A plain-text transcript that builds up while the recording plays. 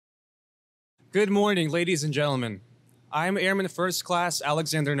Good morning, ladies and gentlemen. I'm Airman First Class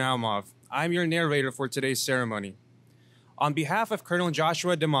Alexander Naumov. I'm your narrator for today's ceremony. On behalf of Colonel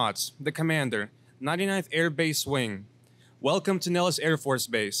Joshua Demotts, the commander, 99th Air Base Wing, welcome to Nellis Air Force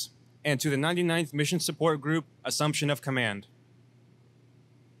Base and to the 99th Mission Support Group Assumption of Command.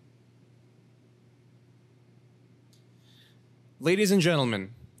 Ladies and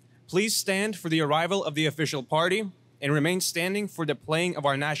gentlemen, please stand for the arrival of the official party and remain standing for the playing of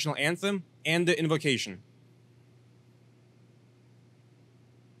our national anthem and the invocation.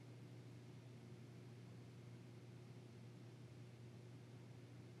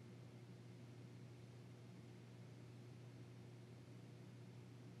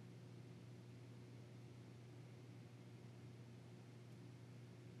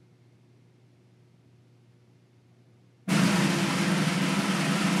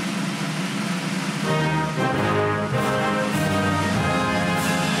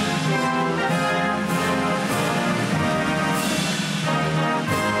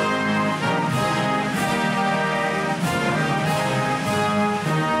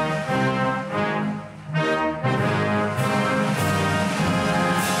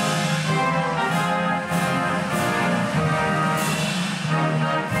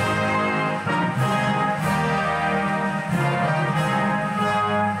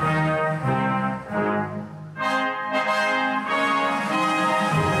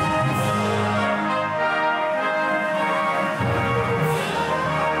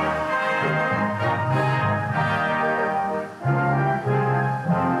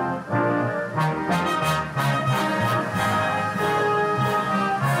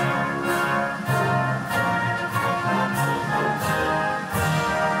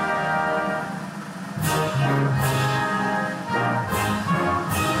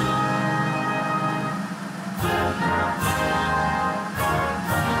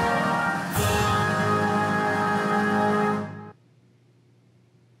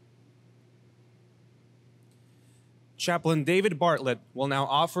 Chaplain David Bartlett will now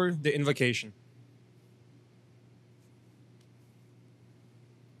offer the invocation.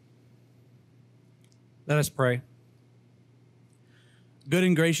 Let us pray. Good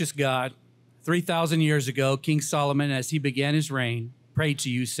and gracious God, 3,000 years ago, King Solomon, as he began his reign, prayed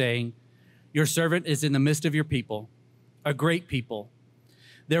to you, saying, "Your servant is in the midst of your people, a great people.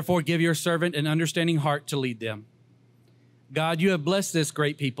 Therefore give your servant an understanding heart to lead them." God, you have blessed this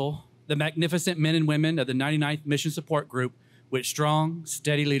great people, the magnificent men and women of the 99th Mission Support Group, with strong,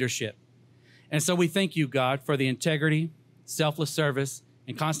 steady leadership. And so we thank you, God, for the integrity, selfless service,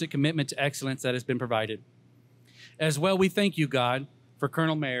 and constant commitment to excellence that has been provided. As well, we thank you, God, for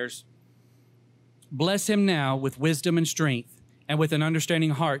Colonel Mayers. Bless him now with wisdom and strength and with an understanding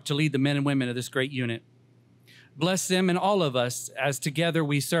heart to lead the men and women of this great unit. Bless them and all of us as together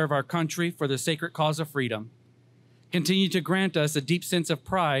we serve our country for the sacred cause of freedom. Continue to grant us a deep sense of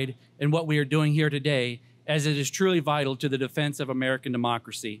pride in what we are doing here today, as it is truly vital to the defense of American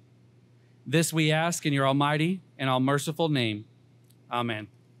democracy. This we ask in your almighty and all merciful name. Amen.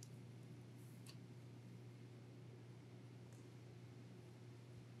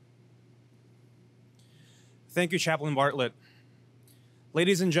 Thank you, Chaplain Bartlett.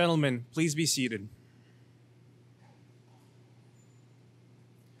 Ladies and gentlemen, please be seated.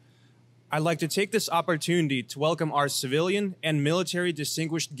 I'd like to take this opportunity to welcome our civilian and military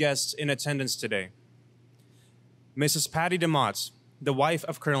distinguished guests in attendance today. Mrs. Patty Demotts, the wife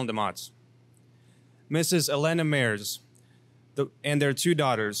of Colonel Demotts. Mrs. Elena Mayers, and their two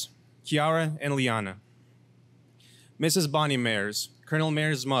daughters, Kiara and Liana. Mrs. Bonnie Mayers, Colonel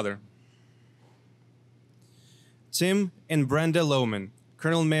Mayers' mother. Tim and Brenda Lohman,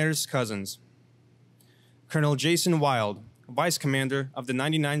 Colonel Mayers' cousins. Colonel Jason Wild, Vice Commander of the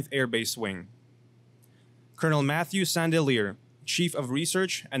 99th Air Base Wing. Colonel Matthew Sandelier, Chief of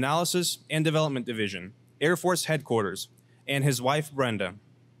Research, Analysis, and Development Division, Air Force Headquarters, and his wife Brenda.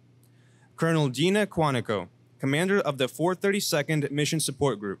 Colonel Dina Quantico, Commander of the 432nd Mission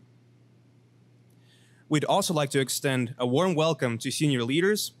Support Group. We'd also like to extend a warm welcome to senior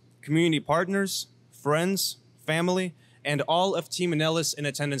leaders, community partners, friends, family, and all of Team Nellis in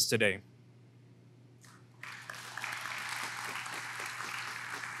attendance today.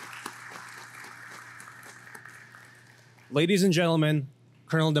 Ladies and gentlemen,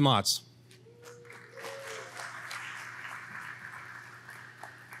 Colonel Demotts.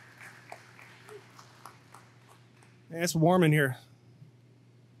 Man, it's warm in here.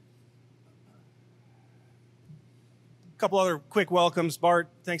 A couple other quick welcomes. Bart,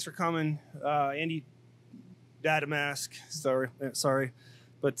 thanks for coming. Andy, Data Mask, sorry.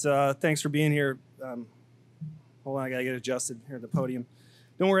 But thanks for being here. Hold on, I gotta get adjusted here at the podium.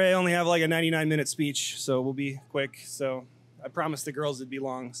 Don't worry, I only have like a 99-minute speech, so we'll be quick. So I promised the girls it'd be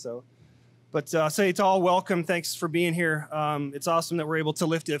long. So, but say to all, welcome. Thanks for being here. It's awesome that we're able to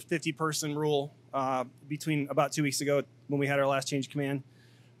lift a 50-person rule between about 2 weeks ago when we had our last change of command.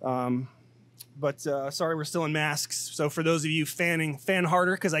 But sorry, we're still in masks. So for those of you fan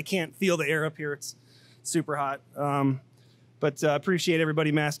harder because I can't feel the air up here. It's super hot. But appreciate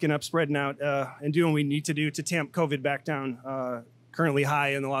everybody masking up, spreading out, and doing what we need to do to tamp COVID back down. Currently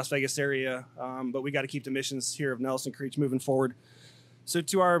high in the Las Vegas area, but we got to keep the missions here of Nelson Creech moving forward. So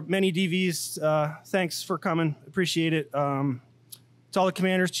to our many DVs, thanks for coming. Appreciate it. To all the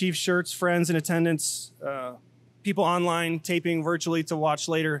commanders, chiefs, shirts, friends in attendance, people online, taping virtually to watch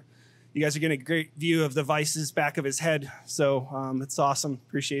later. You guys are getting a great view of the Vice's back of his head. So it's awesome.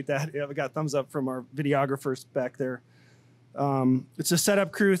 Appreciate that. Yeah, we got thumbs up from our videographers back there. It's a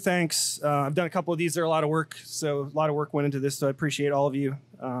setup crew. Thanks. I've done a couple of these. They're a lot of work. So a lot of work went into this. So I appreciate all of you.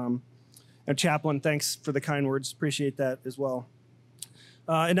 And Chaplain, thanks for the kind words. Appreciate that as well.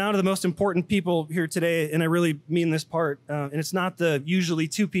 And now to the most important people here today. And I really mean this part. And it's not the usually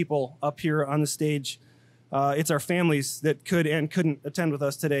two people up here on the stage. It's our families that could and couldn't attend with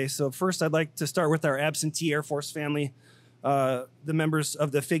us today. So first, I'd like to start with our absentee Air Force family, the members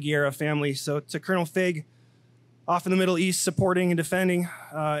of the Figueroa family. So to Colonel Fig, off in the Middle East, supporting and defending,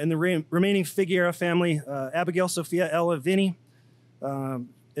 and the remaining Figueroa family, Abigail, Sophia, Ella, Vinny, and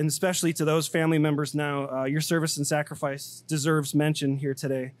especially to those family members now, your service and sacrifice deserves mention here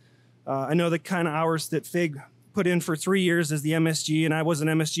today. I know the kind of hours that Fig put in for 3 years as the MSG, and I was an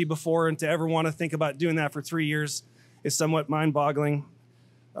MSG before, and to ever want to think about doing that for 3 years is somewhat mind-boggling.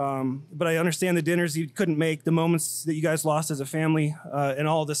 But I understand the dinners you couldn't make, the moments that you guys lost as a family, and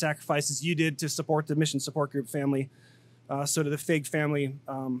all the sacrifices you did to support the Mission Support Group family. So to the FIG family,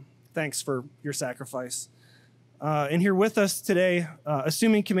 thanks for your sacrifice. And here with us today,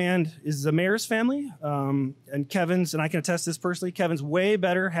 assuming command, is the mayor's family, and Kevin's, and I can attest this personally, Kevin's way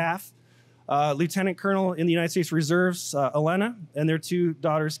better half, Lieutenant Colonel in the United States Reserves, Elena, and their two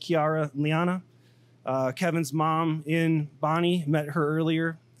daughters, Kiara and Liana. Kevin's mom in Bonnie, met her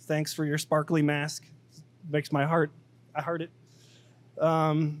earlier. Thanks for your sparkly mask. Makes my heart, I heart it.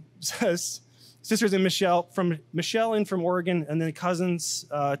 Sisters in Michelle in from Oregon, and then cousins,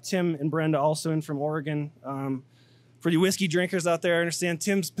 Tim and Brenda also in from Oregon. For you whiskey drinkers out there, I understand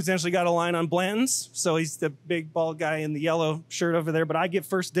Tim's potentially got a line on Blanton's, so he's the big bald guy in the yellow shirt over there, but I get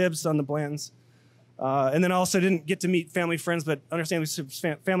first dibs on the Blantons. And then I also didn't get to meet family friends, but understand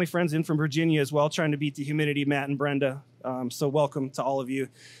we family friends in from Virginia as well, trying to beat the humidity, Matt and Brenda. So welcome to all of you.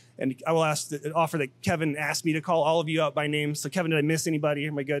 And I will offer that Kevin asked me to call all of you out by name. So Kevin, did I miss anybody?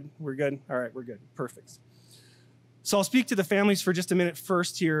 Am I good? We're good? All right, we're good. Perfect. So I'll speak to the families for just a minute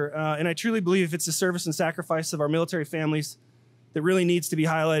first here. And I truly believe it's the service and sacrifice of our military families that really needs to be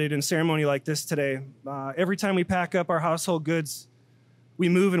highlighted in a ceremony like this today. Every time we pack up our household goods, we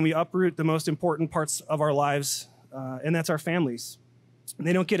move and we uproot the most important parts of our lives, and that's our families. And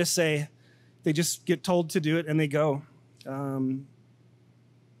they don't get a say. They just get told to do it, and they go.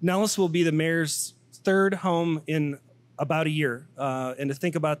 Nellis will be the mayor's third home in about a year. And to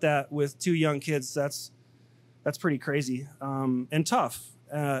think about that with two young kids, that's pretty crazy and tough.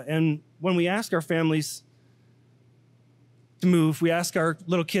 And when we ask our families to move, we ask our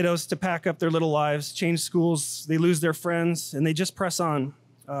little kiddos to pack up their little lives, change schools, they lose their friends, and they just press on.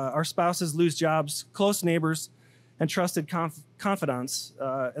 Our spouses lose jobs, close neighbors, and trusted confidants,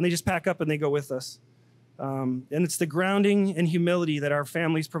 and they just pack up and they go with us. And it's the grounding and humility that our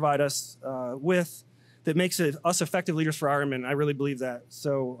families provide us with that makes us effective leaders for our men. I really believe that.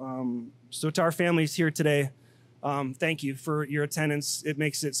 So, so to our families here today, thank you for your attendance. It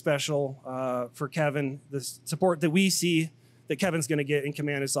makes it special for Kevin. The support that we see that Kevin's going to get in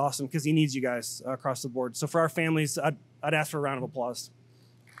command is awesome because he needs you guys across the board. So for our families, I'd ask for a round of applause.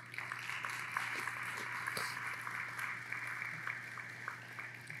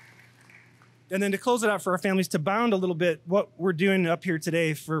 And then to close it out for our families, to bound a little bit what we're doing up here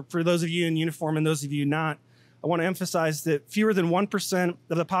today for those of you in uniform and those of you not, I want to emphasize that fewer than 1%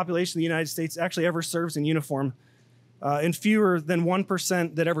 of the population of the United States actually ever serves in uniform, and fewer than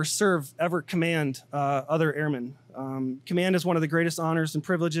 1% that ever command other airmen. Command is one of the greatest honors and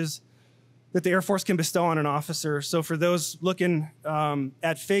privileges that the Air Force can bestow on an officer. So for those looking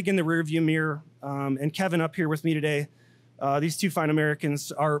at FIG in the rearview mirror and Kevin up here with me today, these two fine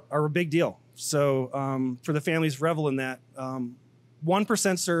Americans are a big deal. So for the families, revel in that.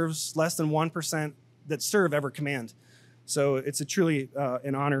 1% serves, less than 1% that serve ever command. So it's a truly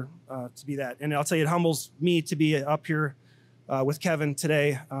an honor to be that. And I'll tell you, it humbles me to be up here with Kevin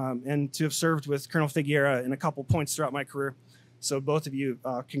today and to have served with Colonel Figueroa in a couple points throughout my career. So both of you,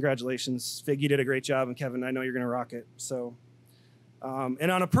 congratulations. Fig, you did a great job, and Kevin, I know you're going to rock it. So,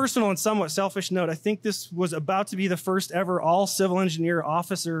 and on a personal and somewhat selfish note, I think this was about to be the first ever all civil engineer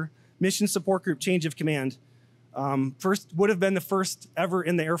officer mission support group change of command. Would have been the first ever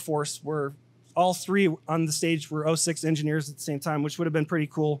in the Air Force where all 3 on the stage were 06 engineers at the same time, which would have been pretty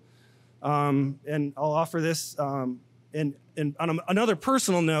cool. And I'll offer this. And on another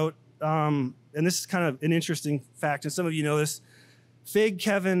personal note, and this is kind of an interesting fact, and some of you know this, Fig,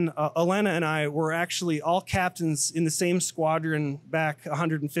 Kevin, Elena, and I were actually all captains in the same squadron back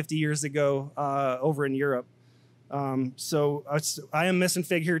 150 years ago over in Europe. So I am missing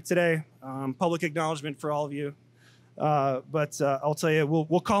Fig here today. Public acknowledgement for all of you. But I'll tell you,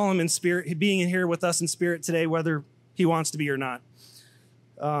 we'll call him in spirit, being here with us in spirit today, whether he wants to be or not.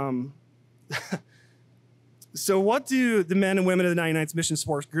 So what do the men and women of the 99th Mission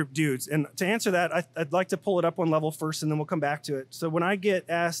Support Group do? And to answer that, I'd like to pull it up one level first, and then we'll come back to it. So when I get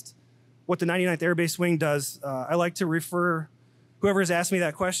asked what the 99th Air Base Wing does, I like to refer whoever has asked me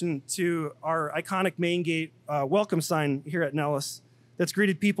that question to our iconic main gate welcome sign here at Nellis that's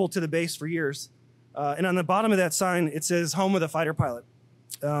greeted people to the base for years. And on the bottom of that sign, it says, home of the fighter pilot.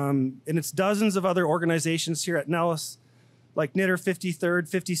 And it's dozens of other organizations here at Nellis, like NITR 53rd,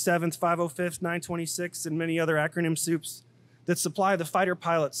 57th, 505th, 926, and many other acronym soups that supply the fighter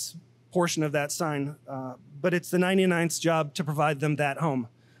pilots portion of that sign. But it's the 99th's job to provide them that home.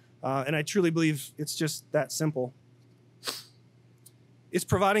 And I truly believe it's just that simple. It's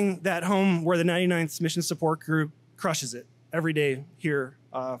providing that home where the 99th Mission Support Group crushes it every day here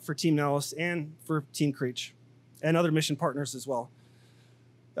for Team Nellis and for Team Creech and other mission partners as well.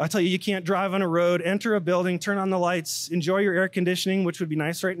 I tell you, you can't drive on a road, enter a building, turn on the lights, enjoy your air conditioning, which would be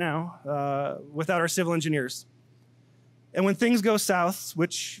nice right now, without our civil engineers. And when things go south,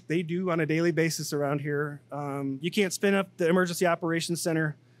 which they do on a daily basis around here, you can't spin up the Emergency Operations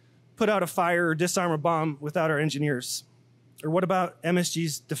Center, put out a fire, or disarm a bomb without our engineers. Or what about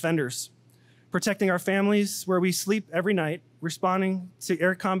MSG's defenders? Protecting our families where we sleep every night, responding to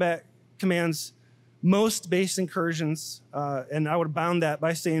Air Combat Command's most base incursions, and I would bound that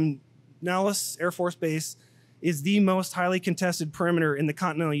by saying Nellis Air Force Base is the most highly contested perimeter in the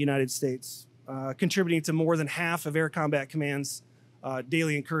continental United States, contributing to more than half of Air Combat Command's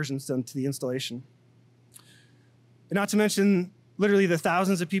daily incursions done to the installation. And not to mention literally the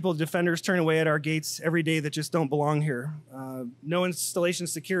thousands of people, defenders, turn away at our gates every day that just don't belong here. No installation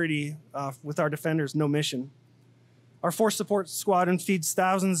security with our defenders, no mission. Our Force Support Squadron feeds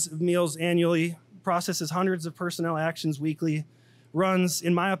thousands of meals annually, processes hundreds of personnel actions weekly, runs,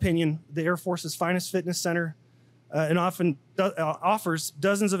 in my opinion, the Air Force's finest fitness center, and often offers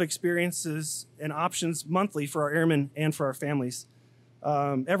dozens of experiences and options monthly for our airmen and for our families.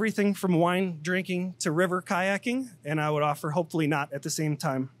 Everything from wine drinking to river kayaking, and I would offer hopefully not at the same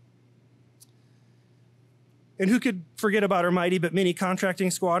time. And who could forget about our mighty but mini contracting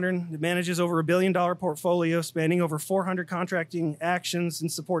squadron that manages over a $1 billion portfolio spanning over 400 contracting actions in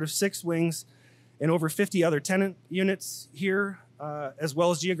support of 6 wings and over 50 other tenant units here, as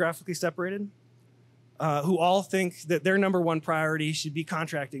well as geographically separated, who all think that their number one priority should be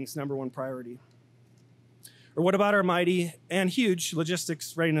contracting's number one priority. Or what about our mighty and huge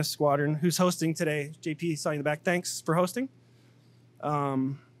logistics readiness squadron who's hosting today? JP, saw you in the back. Thanks for hosting.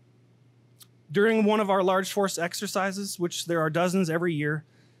 During one of our large force exercises, which there are dozens every year,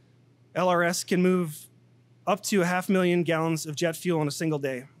 LRS can move up to 500,000 gallons of jet fuel in a single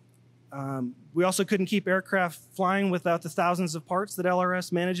day. We also couldn't keep aircraft flying without the thousands of parts that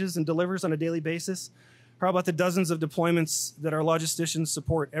LRS manages and delivers on a daily basis. How about the dozens of deployments that our logisticians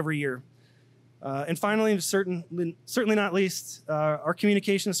support every year? And finally, certainly not least, our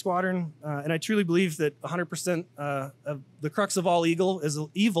communications squadron. And I truly believe that 100% of the crux of all evil is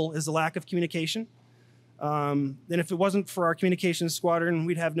the lack of communication. And if it wasn't for our communications squadron,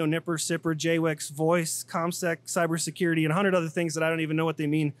 we'd have no NIPR, SIPR, JWEX, voice, ComSec, cybersecurity, and 100 other things that I don't even know what they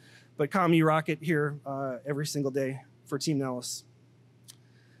mean. But you rock it here every single day for Team Nellis.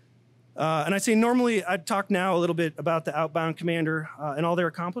 And I'd say normally I'd talk now a little bit about the outbound commander and all their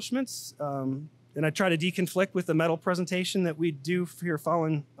accomplishments. And I try to deconflict with the medal presentation that we do here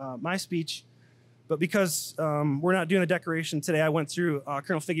following my speech. But because we're not doing a decoration today, I went through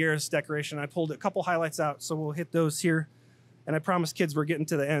Colonel Figueroa's decoration. I pulled a couple highlights out, so we'll hit those here. And I promise kids we're getting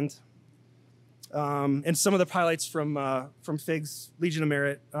to the end. And some of the highlights from FIG's Legion of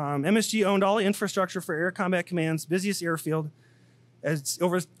Merit. MSG owned all the infrastructure for Air Combat Command's busiest airfield. As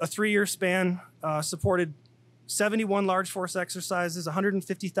over a 3-year span, supported 71 large force exercises,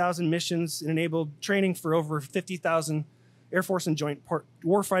 150,000 missions, and enabled training for over 50,000 Air Force and Joint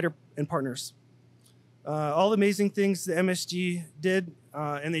warfighter and partners. all the amazing things the MSG did,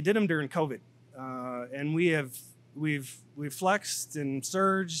 and they did them during COVID. And we've flexed and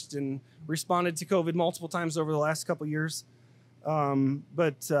surged and responded to COVID multiple times over the last couple years.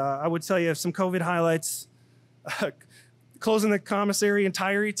 But I would tell you some COVID highlights. Closing the commissary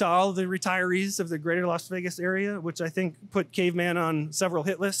entirely to all the retirees of the greater Las Vegas area, which I think put Caveman on several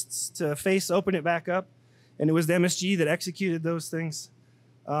hit lists to open it back up. And it was the MSG that executed those things.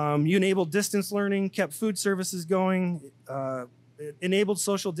 You enabled distance learning, kept food services going, enabled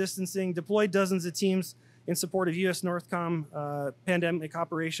social distancing, deployed dozens of teams in support of U.S. Northcom pandemic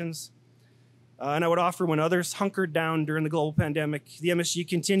operations. And I would offer when others hunkered down during the global pandemic, the MSG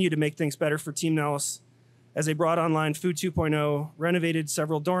continued to make things better for Team Nellis as they brought online Food 2.0, renovated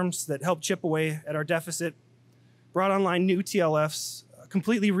several dorms that helped chip away at our deficit, brought online new TLFs,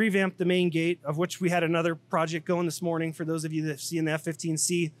 completely revamped the main gate, of which we had another project going this morning for those of you that have seen the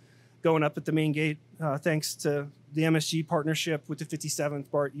F-15C going up at the main gate, thanks to the MSG partnership with the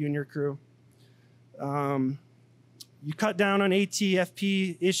 57th Bart, you and your crew. You cut down on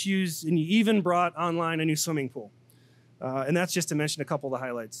ATFP issues, and you even brought online a new swimming pool. And that's just to mention a couple of the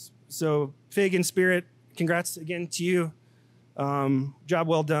highlights. So Fig and Spirit, congrats again to you. Job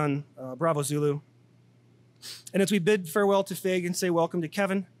well done. Bravo Zulu. And as we bid farewell to Fig and say welcome to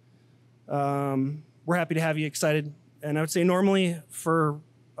Kevin, we're happy to have you, excited. And I would say normally for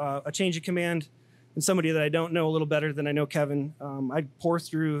a change of command and somebody that I don't know a little better than I know Kevin, I'd pour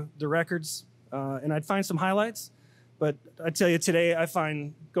through the records and I'd find some highlights. But I tell you today, I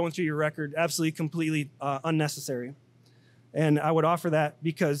find going through your record absolutely, completely unnecessary. And I would offer that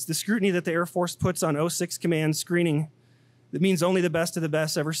because the scrutiny that the Air Force puts on 06 command screening, that means only the best of the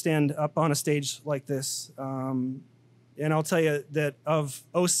best ever stand up on a stage like this. And I'll tell you that of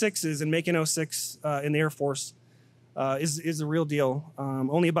 06s and making 06 in the Air Force is a real deal.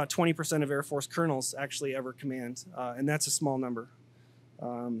 Only about 20% of Air Force colonels actually ever command, and that's a small number.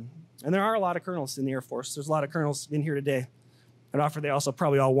 And there are a lot of colonels in the Air Force. There's a lot of colonels in here today. I'd offer they also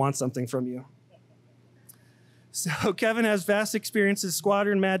probably all want something from you. So Kevin has vast experience at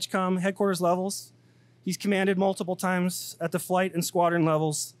squadron, MAGCOM, headquarters levels. He's commanded multiple times at the flight and squadron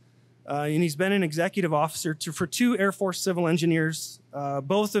levels. And he's been an executive officer for 2 Air Force civil engineers,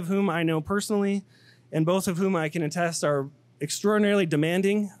 both of whom I know personally, and both of whom I can attest are extraordinarily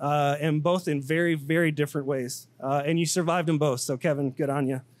demanding, and both in very, very different ways. And you survived them both, so Kevin, good on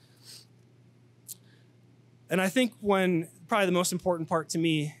you. And I think probably the most important part to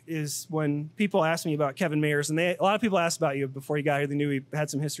me is when people ask me about Kevin Mayers, and a lot of people asked about you before you got here, they knew we had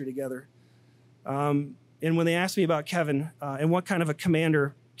some history together. And when they ask me about Kevin and what kind of a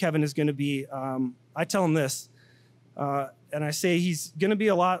commander Kevin is going to be, I tell them this, and I say he's going to be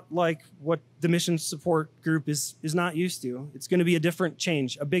a lot like what the mission support group is not used to. It's going to be a different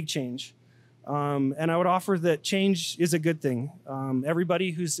change, a big change. And I would offer that change is a good thing.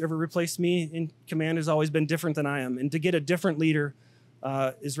 Everybody who's ever replaced me in command has always been different than I am. And to get a different leader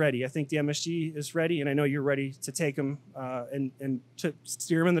is ready. I think the MSG is ready, and I know you're ready to take them and to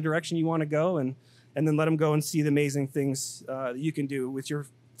steer them in the direction you want to go, and then let them go and see the amazing things that you can do with your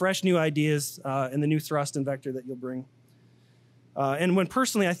fresh new ideas and the new thrust and vector that you'll bring. And when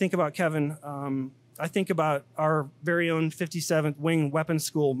personally I think about Kevin, I think about our very own 57th Wing Weapons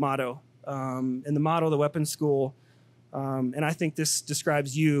School motto. And the motto of the weapons school, and I think this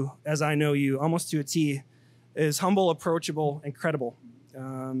describes you as I know you almost to a T, is humble, approachable, and credible.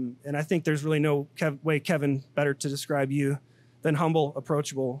 And I think there's really no way, Kevin, better to describe you than humble,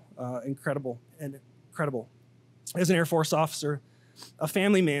 approachable, and credible. As an Air Force officer, a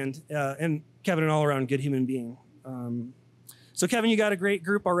family man, and Kevin, an all-around good human being. So Kevin, you got a great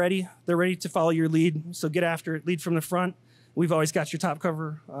group already. They're ready to follow your lead, so get after it. Lead from the front. We've always got your top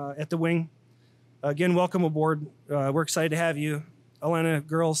cover at the wing. Again, welcome aboard. We're excited to have you. Atlanta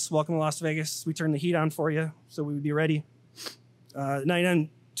girls, welcome to Las Vegas. We turned the heat on for you, so we would be ready. To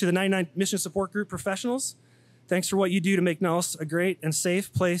the 99 Mission Support Group professionals, thanks for what you do to make Nellis a great and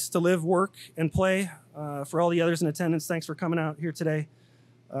safe place to live, work, and play. For all the others in attendance, thanks for coming out here today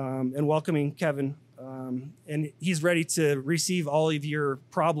and welcoming Kevin. And he's ready to receive all of your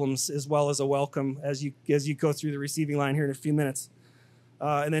problems as well as a welcome as you go through the receiving line here in a few minutes.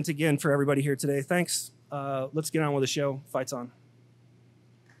 And then again, for everybody here today, thanks. Let's get on with the show. Fight's on.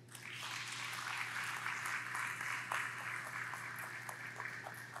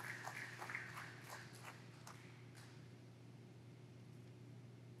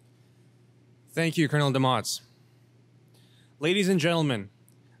 Thank you, Colonel Demotts. Ladies and gentlemen,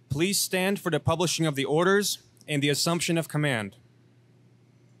 please stand for the publishing of the orders and the assumption of command.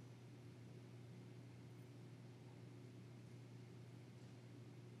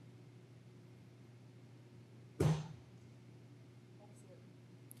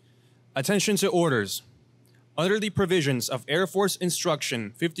 Attention to orders. Under the provisions of Air Force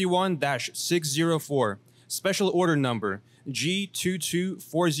Instruction 51-604, Special Order Number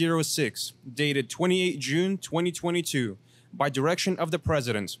G22406, dated 28 June 2022, by direction of the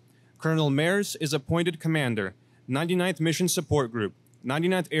President, Colonel Maers is appointed Commander, 99th Mission Support Group,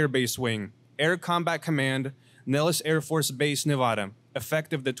 99th Air Base Wing, Air Combat Command, Nellis Air Force Base, Nevada,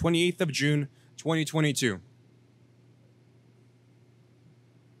 effective the 28th of June 2022.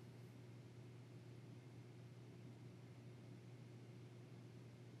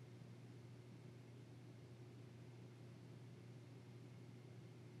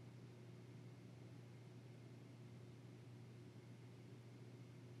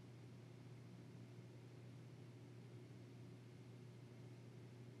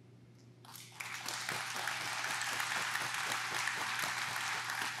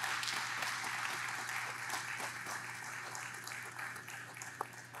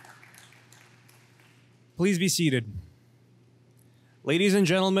 Please be seated. Ladies and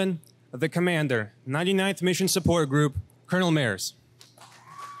gentlemen, the Commander, 99th Mission Support Group, Colonel Maers.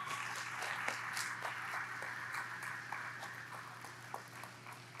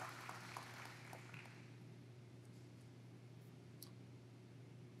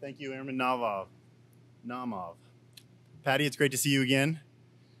 Thank you, Airman Namov. Patty, it's great to see you again.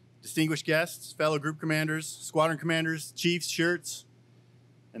 Distinguished guests, fellow group commanders, squadron commanders, chiefs, shirts,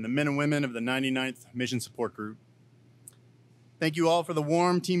 and the men and women of the 99th Mission Support Group. Thank you all for the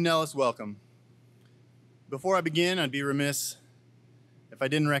warm Team Nellis welcome. Before I begin, I'd be remiss if I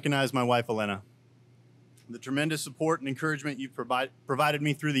didn't recognize my wife, Elena. The tremendous support and encouragement you've provided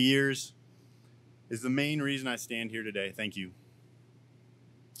me through the years is the main reason I stand here today. Thank you.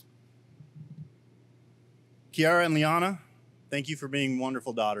 Kiara and Liana, thank you for being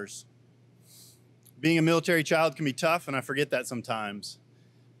wonderful daughters. Being a military child can be tough, and I forget that sometimes.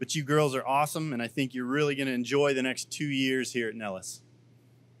 But you girls are awesome, and I think you're really going to enjoy the next 2 years here at Nellis.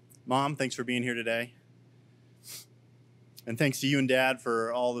 Mom, thanks for being here today. And thanks to you and Dad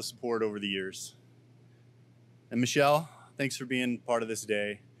for all the support over the years. And Michelle, thanks for being part of this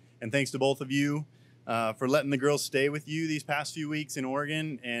day. And thanks to both of you for letting the girls stay with you these past few weeks in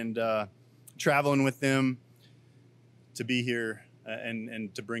Oregon and traveling with them to be here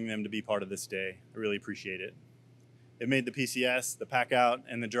and to bring them to be part of this day. I really appreciate it. It made the PCS, the pack out,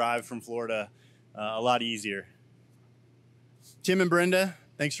 and the drive from Florida a lot easier. Tim and Brenda,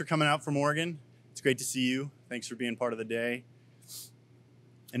 thanks for coming out from Oregon. It's great to see you. Thanks for being part of the day.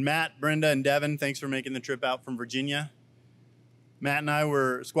 And Matt, Brenda, and Devin, thanks for making the trip out from Virginia. Matt and I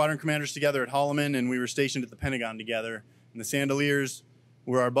were squadron commanders together at Holloman, and we were stationed at the Pentagon together. And the Sandaliers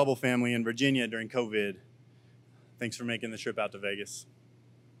were our bubble family in Virginia during COVID. Thanks for making the trip out to Vegas.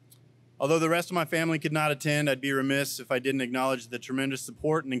 Although the rest of my family could not attend, I'd be remiss if I didn't acknowledge the tremendous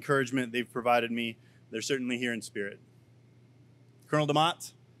support and encouragement they've provided me. They're certainly here in spirit. Colonel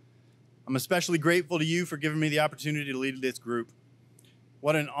Demotts, I'm especially grateful to you for giving me the opportunity to lead this group.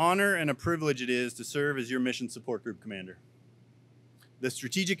 What an honor and a privilege it is to serve as your mission support group commander. The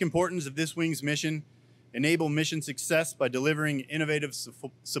strategic importance of this wing's mission, enable mission success by delivering innovative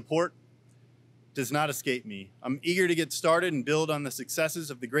support, does not escape me. I'm eager to get started and build on the successes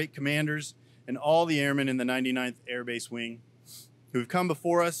of the great commanders and all the airmen in the 99th Air Base Wing who have come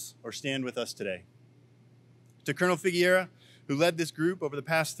before us or stand with us today. To Colonel Figueira, who led this group over the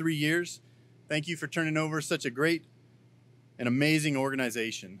past 3 years, thank you for turning over such a great and amazing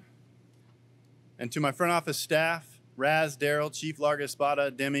organization. And to my front office staff, Raz, Daryl, Chief Larga Espada,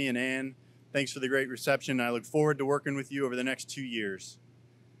 Demi, and Ann, thanks for the great reception. I look forward to working with you over the next 2 years.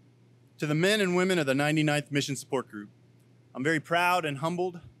 To the men and women of the 99th Mission Support Group, I'm very proud and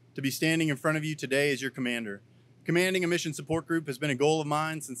humbled to be standing in front of you today as your commander. Commanding a mission support group has been a goal of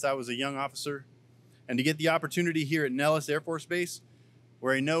mine since I was a young officer, and to get the opportunity here at Nellis Air Force Base,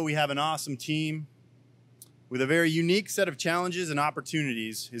 where I know we have an awesome team with a very unique set of challenges and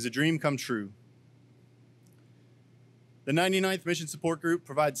opportunities, is a dream come true. The 99th Mission Support Group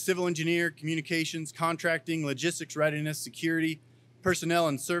provides civil engineer, communications, contracting, logistics readiness, security, personnel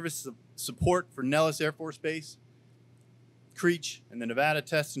and service support for Nellis Air Force Base, Creech, and the Nevada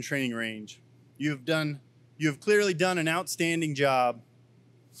Test and Training Range. You have clearly done an outstanding job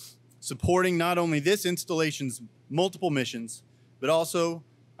supporting not only this installation's multiple missions, but also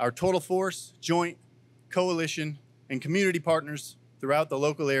our total force, joint, coalition, and community partners throughout the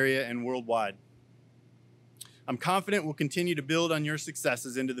local area and worldwide. I'm confident we'll continue to build on your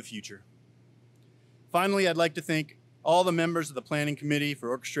successes into the future. Finally, I'd like to thank all the members of the planning committee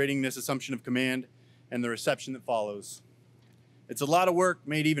for orchestrating this assumption of command and the reception that follows. It's a lot of work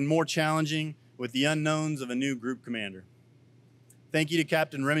made even more challenging with the unknowns of a new group commander. Thank you to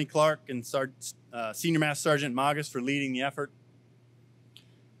Captain Remy Clark and Senior Master Sergeant Magus for leading the effort.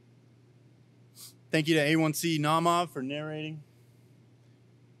 Thank you to A1C Namov for narrating.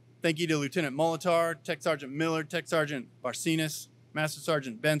 Thank you to Lieutenant Molitar, Tech Sergeant Miller, Tech Sergeant Barcinas, Master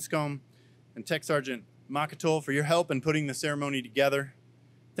Sergeant Benscombe, and Tech Sergeant Makatol for your help in putting the ceremony together.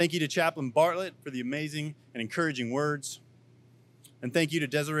 Thank you to Chaplain Bartlett for the amazing and encouraging words. And thank you to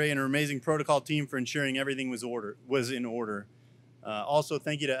Desiree and her amazing protocol team for ensuring everything was in order. Also,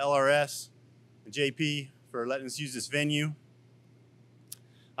 thank you to LRS and JP for letting us use this venue.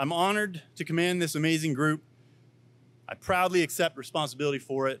 I'm honored to command this amazing group. I proudly accept responsibility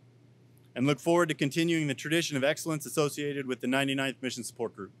for it and look forward to continuing the tradition of excellence associated with the 99th Mission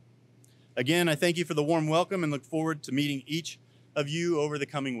Support Group. Again, I thank you for the warm welcome and look forward to meeting each of you over the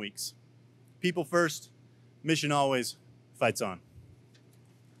coming weeks. People first, mission always, fights on.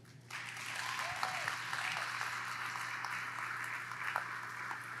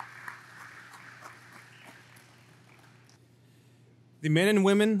 The men and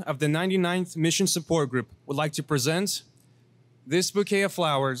women of the 99th Mission Support Group would like to present this bouquet of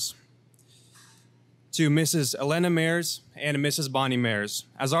flowers to Mrs. Elena Mayers and Mrs. Bonnie Mayers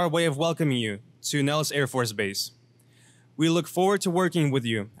as our way of welcoming you to Nellis Air Force Base. We look forward to working with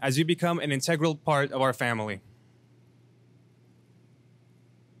you as you become an integral part of our family.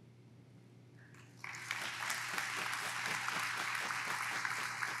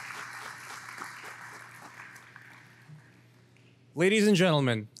 Ladies and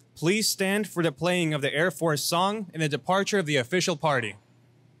gentlemen, please stand for the playing of the Air Force song and the departure of the official party.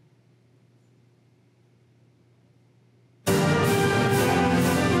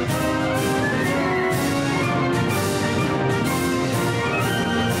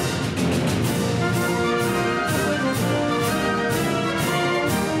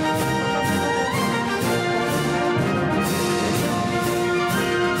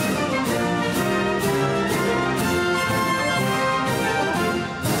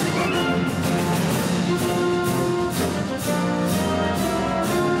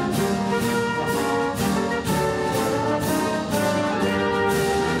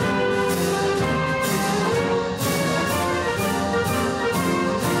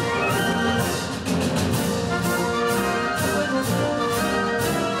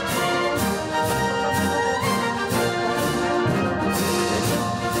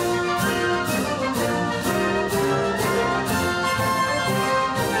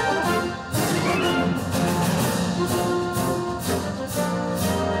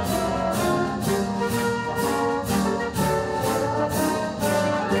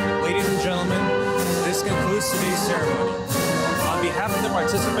 Today's ceremony. On behalf of the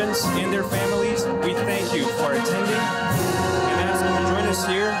participants and their families, we thank you for attending and ask you to join us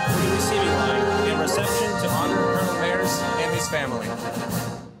here for the receiving line and reception to honor Colonel Mayers and his family.